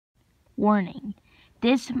Warning,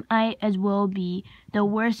 this might as well be the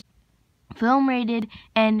worst film rated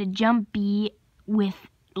and jumpy with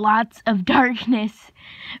lots of darkness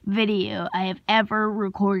video I have ever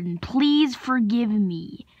recorded. Please forgive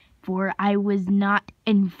me, for I was not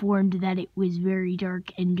informed that it was very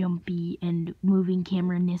dark and jumpy and moving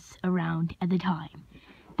camera-ness around at the time.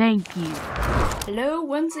 Thank you. Hello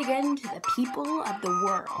once again to the people of the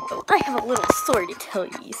world. I have a little story to tell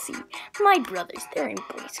you, you see. My brothers, they're in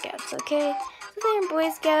Boy Scouts, okay? So they're in Boy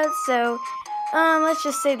Scouts, so let's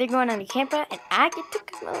just say they're going on a campout and I get to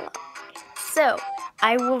come along. So,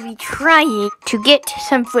 I will be trying to get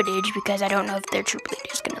some footage because I don't know if their troop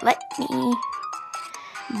leader's gonna let me.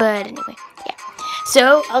 But anyway, yeah.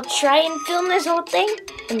 So, I'll try and film this whole thing,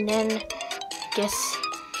 and then, guess,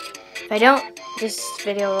 if I don't, this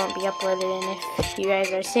video won't be uploaded, and if you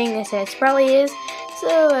guys are seeing this, it probably is.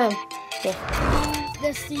 So, yeah.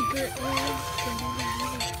 The secret room.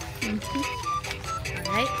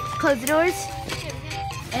 Alright, close the doors,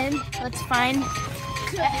 and let's find...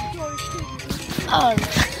 Oh,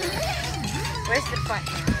 where's the front?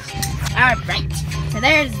 Alright, so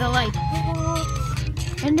there's the light.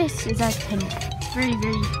 And this is our pen. Very,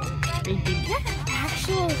 very, very big. Is that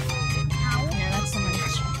actual? No, that's someone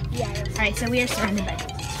else. Yeah. Alright, so we are surrounded by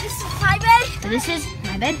beds. This is my bed. So this is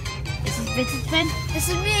my bed. This is Vincent's bed. This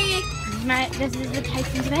is me. This is the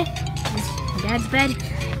Tyson's bed. This is my dad's bed.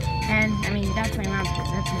 And I mean that's my mom's bed.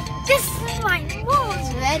 That's my dad's. This is my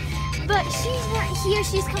mom's bed, but she's not here.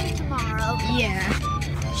 She's coming tomorrow. Yeah.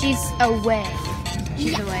 She's away.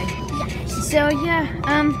 She's away. Yeah. So yeah,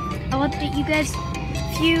 I'll update you guys a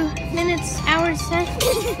few minutes, hours,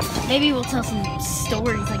 maybe we'll tell some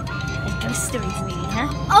stories, like ghost stories maybe, huh?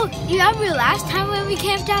 Oh, you remember last time when we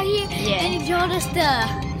camped out here? Yeah. And you showed us the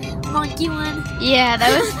monkey one? Yeah,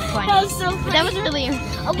 that was funny. That was so funny. That was really,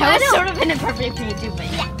 Oh, that was sort of inappropriate for YouTube, but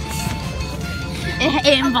yeah.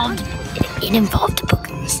 It involved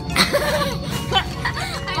boogers.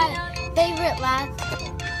 Favorite laugh.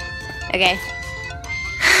 Okay.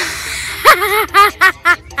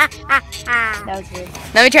 That was weird.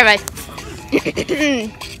 Let me try mine.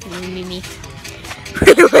 Me.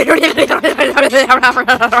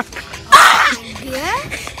 Yeah?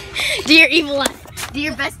 Do your evil laugh. Do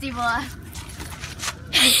your best evil laugh.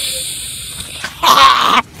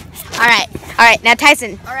 Alright, now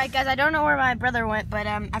Tyson. Alright guys, I don't know where my brother went, but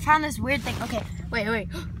I found this weird thing. Okay, wait.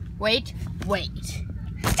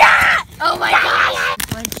 Ah! Oh my gosh!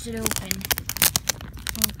 Wedged it open.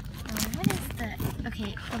 What is that?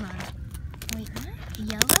 Okay, hold on. Wait, what?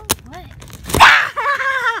 Yellow? What?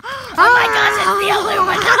 Oh my gosh, it's the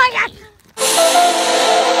Illuminati!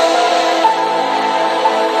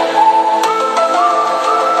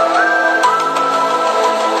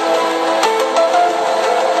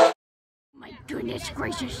 My goodness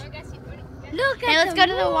gracious. Look at Hey, let's go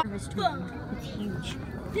to the water. It's huge.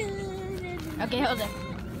 Okay, hold on.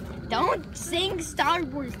 Don't sing Star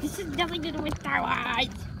Wars. This has nothing to do with Star Wars.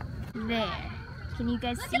 There. Can you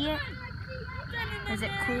guys see it? Is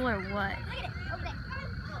it cool or what?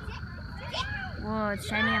 Whoa, it's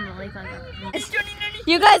shining on the lake like that.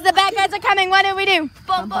 You guys, the bad guys are coming. What do we do?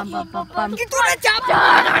 Bum, bum, bum, bum, bum. Get to the top!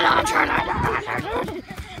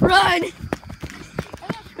 Run!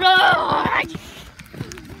 Run!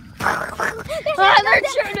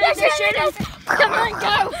 They're shooting us! Come on,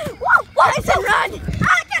 go! What is it? Run!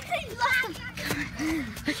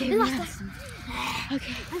 Okay, we lost them.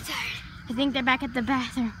 Okay, I'm tired. I think they're back at the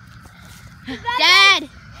bathroom. Dad!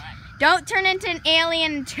 Don't turn into an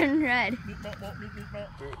alien and turn red.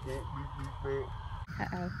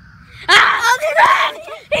 Uh-oh. Ah! Oh, red!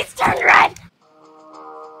 He's turned red!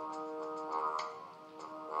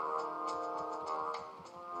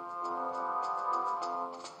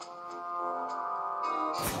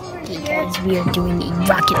 Okay guys, we are doing a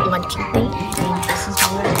rocket launching thing. And this is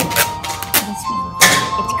where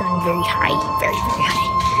it's gone very high, very, very high.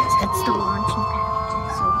 So that's the launching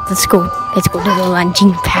pad. So let's go to the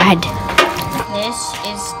launching pad. This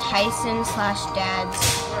is Tyson/Dad's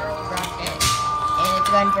rocket. And it's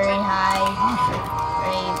gone very high,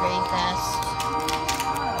 very, very fast.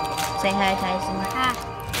 Say hi, Tyson. Hi.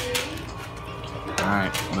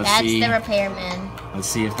 Alright, let's That's see. the repairman. Let's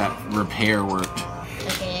see if that repair worked.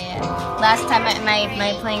 Okay, yeah. Last time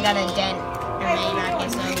my plane got a dent in my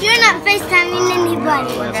rocket, so You're not FaceTiming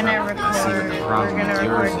anybody. we're gonna record. We're gonna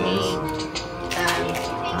record the.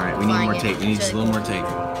 Alright, we need more tape. We need just a little more tape.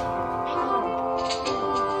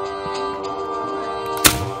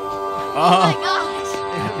 Oh my gosh!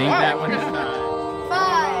 I think that one is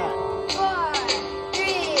 5, 4, 3,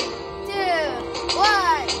 2,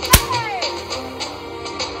 1.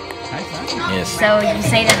 Yeah, Yes. So you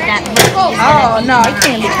say that Oh, no, it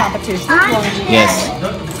can't be competition. Yes.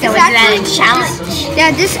 So is that a challenge?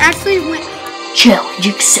 Yeah, this actually went. Challenge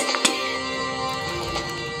accepted.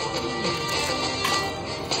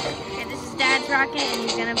 Okay, this is Dad's rocket, and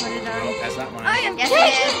he's gonna put it on. Oh, that's not mine. Yes,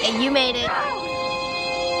 it is. And you made it.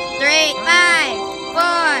 3, 5,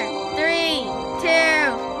 4, 3,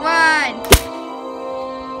 2, 1.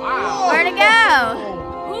 Wow. Where'd it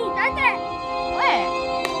go? Right there. Where?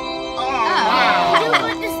 Oh, wow.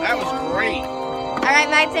 That was great. All right,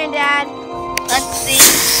 my turn, Dad. Let's see.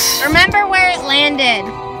 Remember where it landed.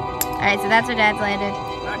 All right, so that's where Dad's landed.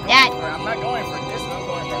 Dad. I'm not going for distance, I'm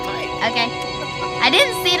going for height. Okay. I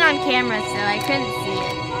didn't see it on camera, so I couldn't see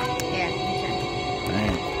it. Here, you turn.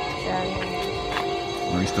 Alright. So,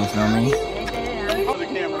 Are we still filming? 4,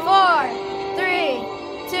 3,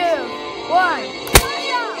 2, 1.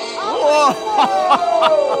 Whoa!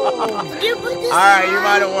 Alright, you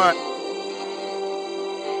might have won.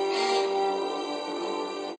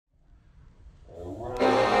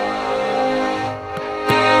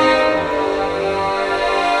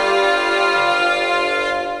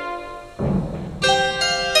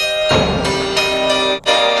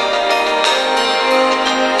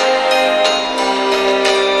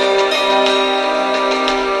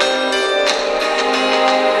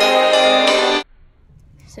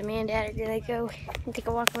 So me and Dad are gonna go and take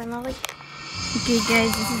a walk around the lake. Okay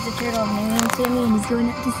guys, this is the turtle named Sammy and he's going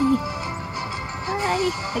out to sea. Hi!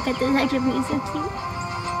 I got this extra piece, so cute.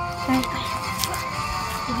 Alright, bye.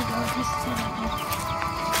 Here we go.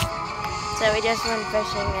 So we just went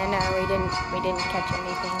fishing and we didn't catch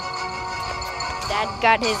anything. Dad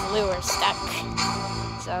got his lure stuck.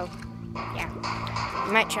 So yeah.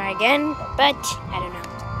 We might try again, but I don't know.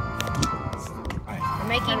 We're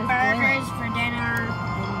making burgers for dinner.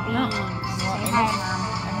 Beans. Say hi, Mom.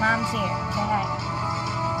 And Mom's here. Say hi.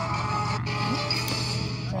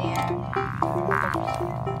 So yeah.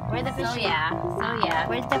 Where's the fishing? So yeah.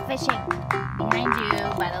 Where's the fishing? Behind you,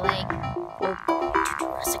 by the lake. We'll go to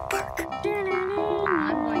Jurassic Park.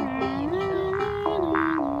 I'm going to.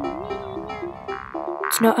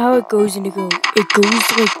 It's not how it goes, Indigo. It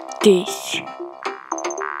goes like this.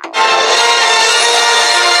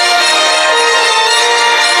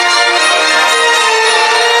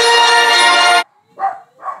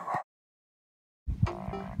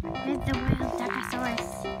 There's the wild Duckosaurus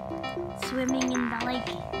swimming in the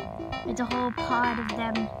lake. There's a whole pod of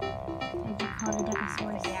them. As they call the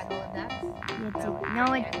Duckosaurus.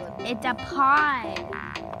 It's a pod.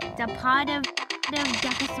 It's a pod of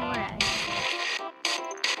Duckosaurus.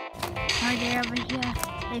 Oh, they're over here.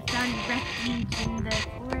 They found refuge in the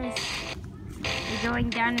forest. They're going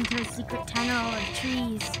down into a secret tunnel of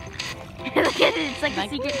trees. Look at it, it's like a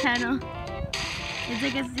secret tunnel. It's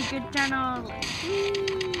like a secret tunnel.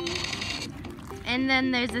 And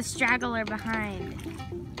then there's a straggler behind.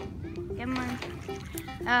 Come on.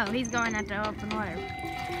 Oh, he's going out to open water.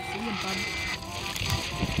 See you, bub.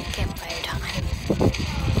 Campfire time.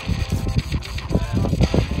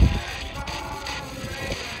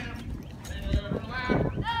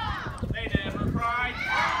 They never cried.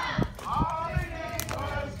 All they did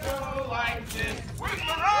was go like this. With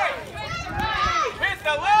the right. With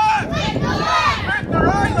the left. With the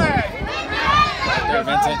right leg. There,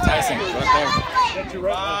 Vincent Tyson, right there.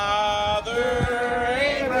 Father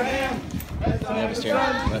Abraham. You have a chair.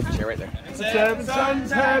 Left chair right there. 7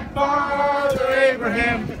 sons had Father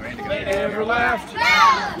Abraham. They never laughed.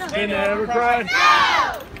 They never cried.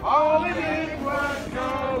 All they did was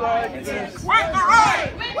go like this. With the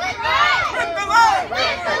right. With the left.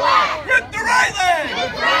 With the right leg.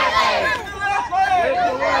 With the left leg.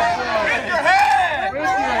 With your head. With your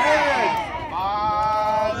head.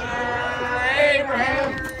 Father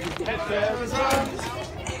Abraham had 7 sons.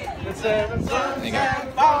 The 7 sons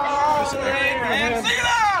had Father Abraham. Sing it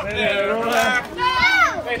out. They never laughed.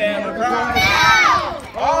 They never cried.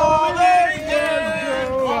 All they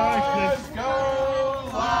did was go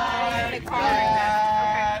like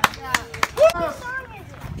that.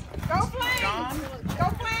 Go Flames! Go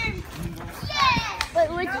Flames! Wait,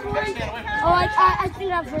 which one? Oh, I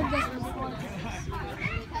think I've heard this one before.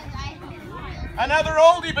 Another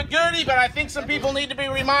oldie but goodie, but I think some people need to be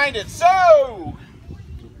reminded. So,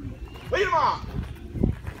 lead them on.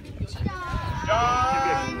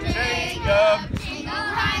 John Jacob.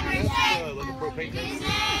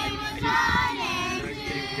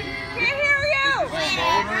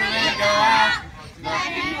 Over they go out. The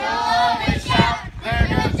people always shout. There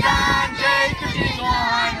goes John Jacob. He's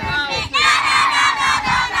on.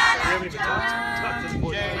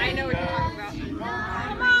 I know what you're talking about.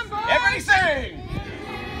 Come on, boys. Everybody sing.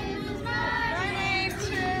 My name's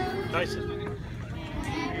Tyson.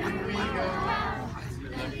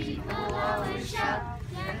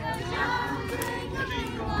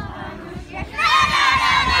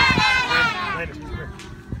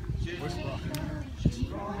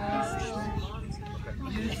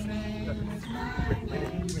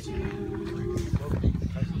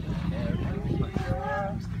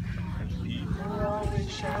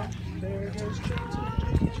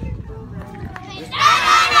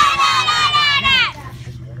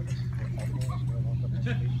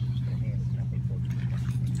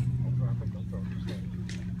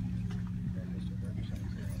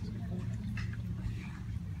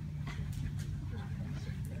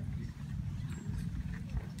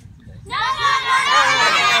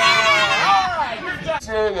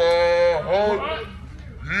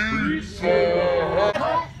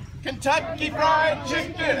 Kentucky Fried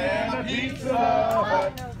Chicken and a Pizza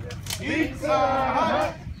Hut. Pizza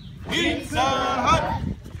Hut. Pizza Hut.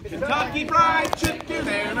 Kentucky Fried Chicken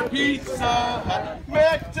and a Pizza Hut.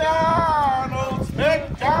 McDonald's.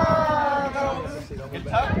 McDonald's.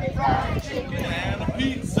 Kentucky Fried Chicken and a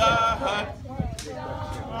Pizza Hut.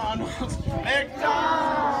 McDonald's.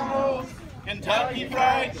 McDonald's. Kentucky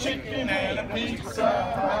Fried Chicken and a Pizza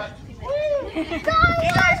Hut. You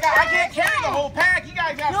guys I can't carry the whole pack. You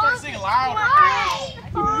guys gotta start singing louder.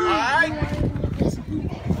 Alright?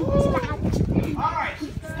 Alright.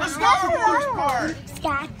 Let's go for the first part.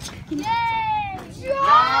 Scotch.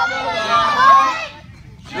 Jabba the Hutt.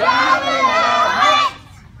 Jabba the Hutt.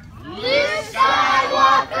 Luke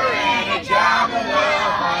Skywalker and a Jabba the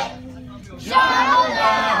Hutt. Jabba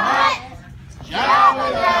the Hutt. Jabba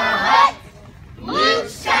the Hutt. Luke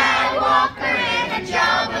Skywalker and a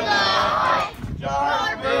Jabba the Hutt.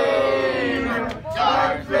 Darth Vader.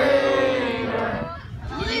 Darth Vader.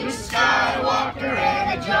 Luke Skywalker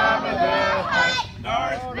and a Jabba the Hutt.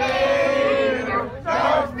 Darth Vader.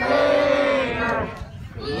 Darth Vader.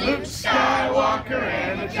 Luke Skywalker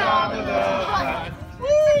and a Jabba the Hutt.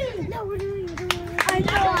 No, we're doing it. Oh,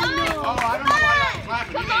 I don't know why I'm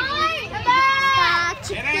clapping.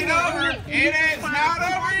 Scotch. It ain't over. It's not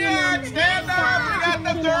over yet. Stand up. We got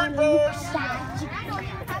the third verse.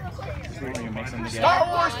 Star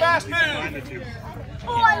Wars fast food.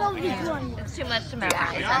 Oh, I love this one. It's too much to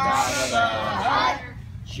memorize. Jabba the Hutt.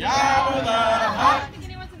 Jabba the Hutt.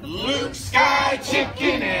 Luke Sky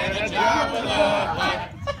Chicken and a Jabba the Hutt.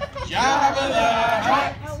 Jabba the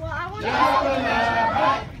Hutt. Jabba the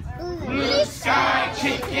Hutt. Luke Sky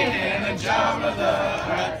Chicken and a Jabba the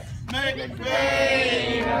Hutt.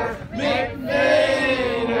 McVader,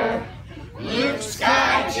 McVader, Luke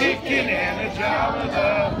Sky Chicken and a Jabba the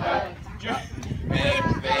Hutt.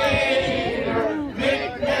 McVader,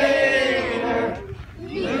 McVader,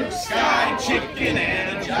 Luke Sky Chicken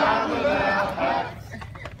and a Jabba the Hutt.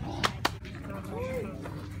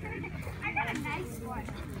 I got a nice one.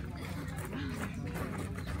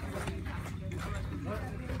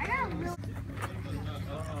 I got a real.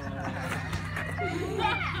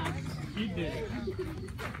 He did it. He did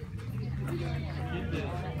it.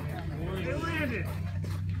 Hey, Landon,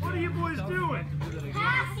 what are you boys doing?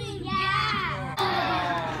 Passing, yeah.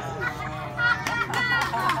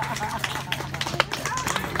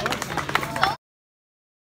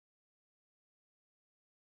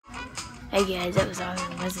 Hey guys, that was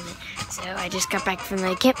awesome, wasn't it? So I just got back from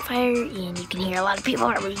the campfire, and you can hear a lot of people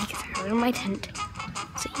already because I'm in my tent.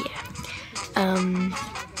 So yeah, I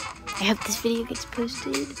hope this video gets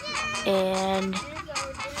posted, and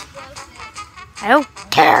I don't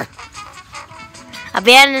care. I'll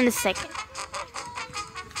be on in a second.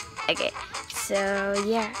 Okay, so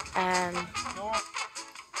yeah,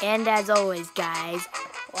 and as always, guys,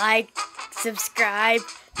 like, subscribe,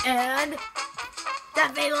 and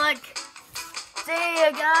definitely look. See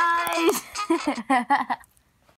you guys.